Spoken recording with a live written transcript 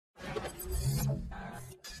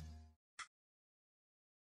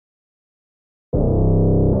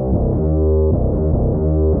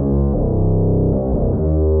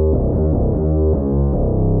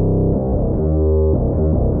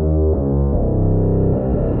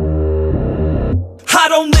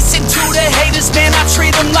don't listen to the haters, man, I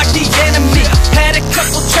treat them like the enemy. Had a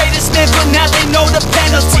couple traitors, man, but now they know the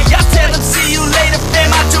penalty. I tell them, see you later,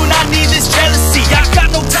 fam, I do not need this jealousy. I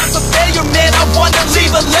got no time for failure, man, I wanna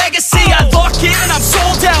leave a legacy. I lock in and I'm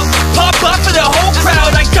sold out, pop up for the whole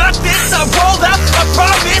crowd. I got this, I roll out, I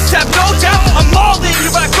promise, have no doubt. I'm all in,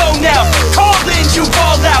 here I go now, call in, you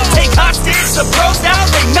fall out. Take hostage, the bros now,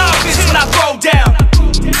 they novice when I throw down.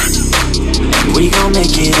 We gon'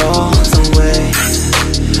 make it all the way.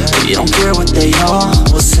 We don't care what they all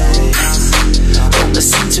will say. Don't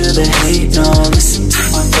listen to the hate, no, listen to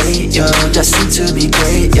my fate, yo. Destined to be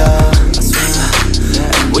great, yo.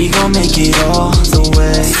 We gon' make it all the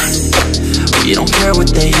way. We don't care what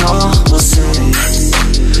they all will say.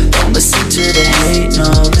 Don't listen to the hate, no,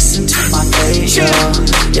 listen to my fate, yo.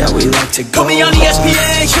 Yeah, we like to go put me on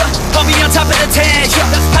ESPN, yeah. Put me on top of the 10, yeah.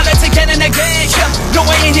 Pilots again and again, yeah. No,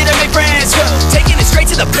 I ain't here to make friends, yeah. Taking it straight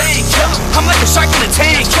to the bank, yeah. I'm like a shark in a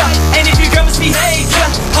tank, yeah. And if your girl misbehave,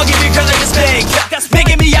 yeah, I'll give your girl like a spank, yeah. That's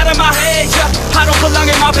making me out of my head, yeah. I don't belong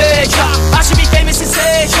in my bed, yeah. I should be famous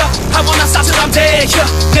instead, yeah. I will not stop till I'm dead, yeah.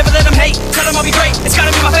 Never let them hate, tell them I'll be great. It's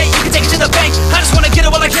gotta be my fate, you can take it to the bank. I just wanna get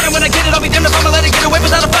it while I get it. When I get it, I'll be damned if I'ma let it get away.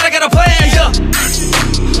 Without a fight, I got a plan, yeah.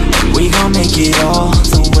 We gon' make it all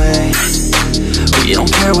the way. We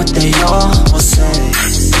don't care what they all will say.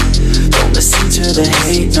 Don't listen to the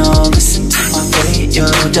hate, no, listen to my fate, yo.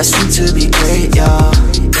 Destined to be great, yo.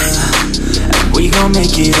 And we gon'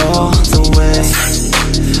 make it all the way.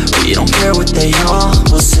 We don't care what they all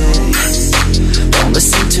will say. Don't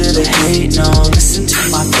listen to the hate, no, listen to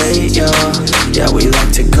my fate, yo. Yeah, we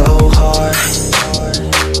like to go hard.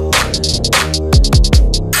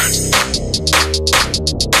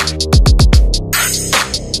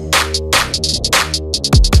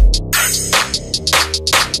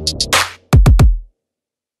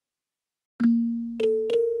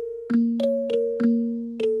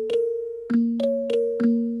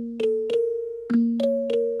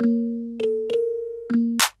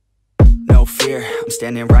 I'm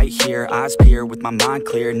standing right here, eyes peer with my mind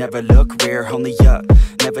clear. Never look rear, only up,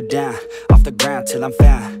 never down. Off the ground till I'm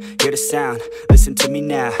found. Hear the sound, listen to me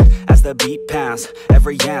now. As the beat pounds,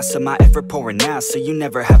 every ounce of my effort pouring out. So you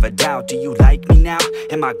never have a doubt, do you like me now?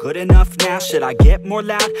 Am I good enough now? Should I get more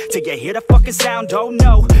loud? Till you hear the fucking sound, oh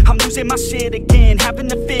no. I'm losing my shit again, having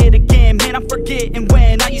to fit again. Man, I'm forgetting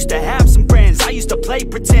when I used to have some friends. I used to play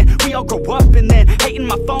pretend, we all grow up and then hating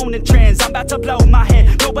my phone and trends. I'm about to blow my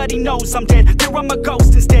head, nobody knows I'm dead. Fear I'm a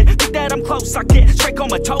ghost instead, think that I'm close, I get straight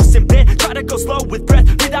comatose in bed. Try to go slow with breath,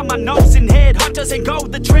 without my nose and head. Heart doesn't go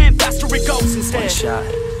the trend, faster it goes instead. One shot,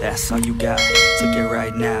 that's all you got, take it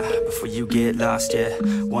right now, before you get lost, yeah.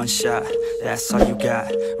 One shot, that's all you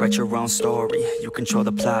got, write your own story, you control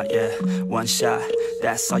the plot, yeah. One shot,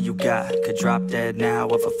 that's all you got, could drop dead now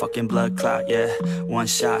of a fucking blood clot, yeah. One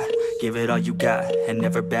shot, give it all you got, and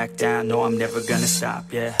never back down, no I'm never gonna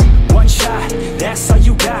stop, yeah. One shot, that's all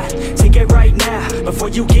you got, take it right now, before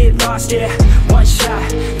you get lost, yeah. One shot,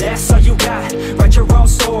 that's all you got, write your own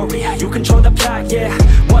story, you control the plot, yeah.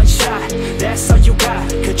 One shot, that's all you got,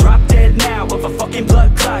 could drop dead now of a fucking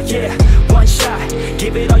blood clot, yeah. One shot,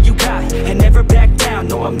 give it all you got, and never back down,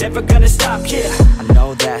 no I'm never gonna stop, yeah. I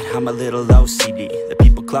know that I'm a little OCD, the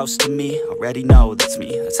people close to me already know that's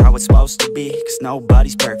me. That's how it's supposed to be, cause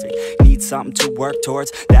nobody's perfect. You need something to work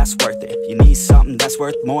towards, that's worth it. If you need something that's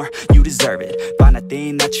worth more, you deserve it. Find a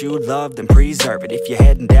thing that you love, then preserve it. If you're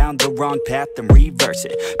heading down the wrong path, then reverse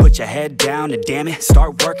it. Put your head down and damn it,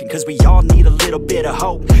 start working. Cause we all need a little bit of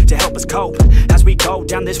hope to help us cope as we go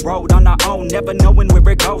down this road on our own, never knowing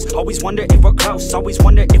where it goes. Always wonder if we're close, always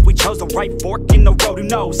wonder if we chose the right fork in the road. Who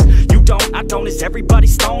knows? You don't, I don't, is everybody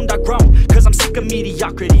stoned? I've grown, cause I'm sick of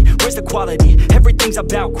mediocrity. Where's the quality? Everything's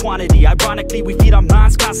about quantity. Ironically, we feed our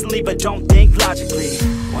minds constantly, but don't think logically.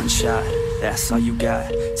 One shot, that's all you got,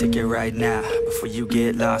 take it right now, before you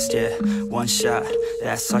get lost, yeah. One shot,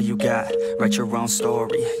 that's all you got, write your own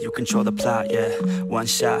story, you control the plot, yeah. One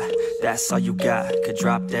shot, that's all you got, could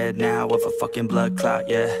drop dead now of a fucking blood clot,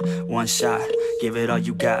 yeah. One shot, give it all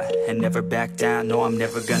you got, and never back down, no I'm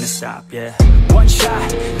never gonna stop, yeah. One shot,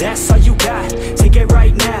 that's all you got, take it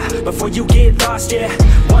right now, before you get lost, yeah.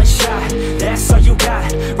 One shot, that's all you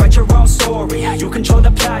got, write your own story, you control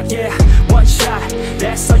the plot, yeah. One shot,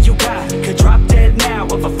 that's all you got, could drop dead now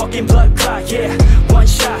of a fucking blood clot, yeah. One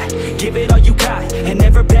shot, give it all you got, and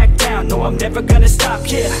never back down, no I'm never gonna stop,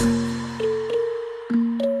 yeah.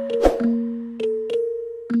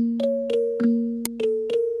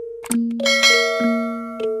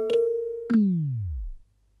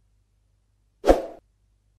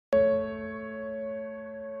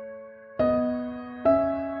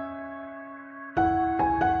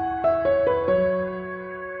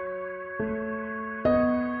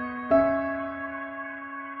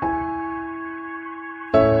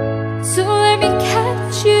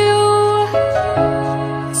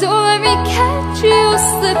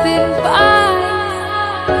 slipping by.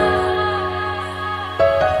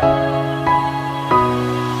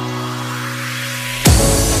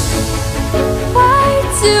 Why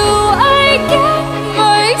do I get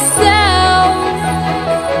myself?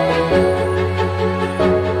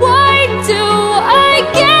 Why do I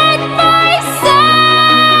get myself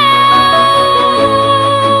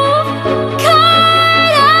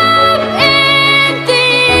caught up in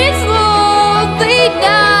these lonely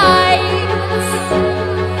nights?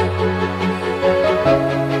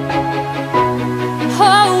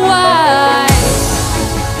 Oh, why?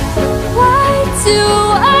 Why do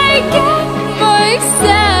I get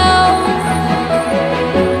myself?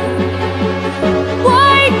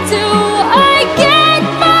 Why do I get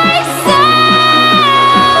myself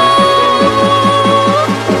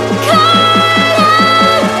caught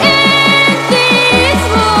up in these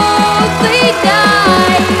lonely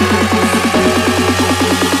nights?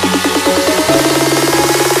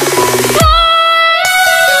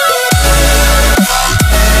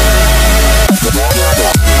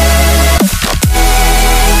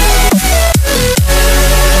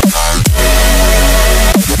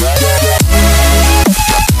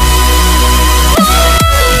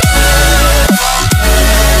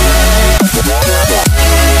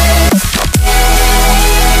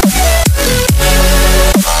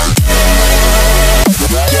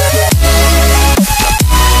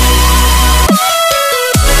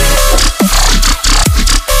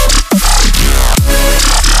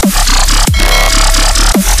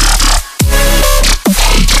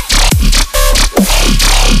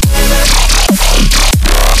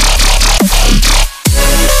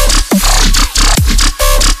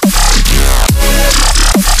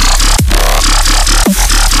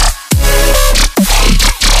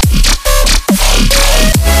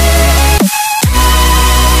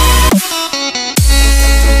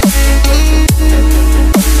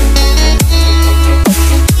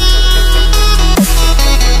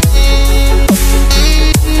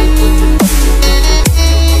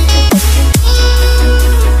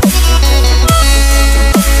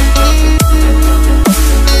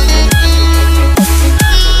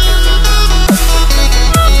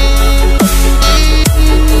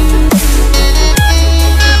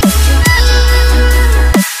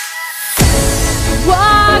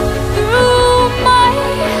 Walk through my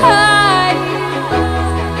heart,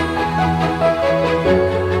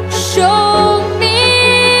 show me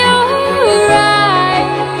you're right,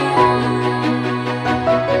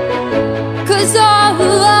 'cause all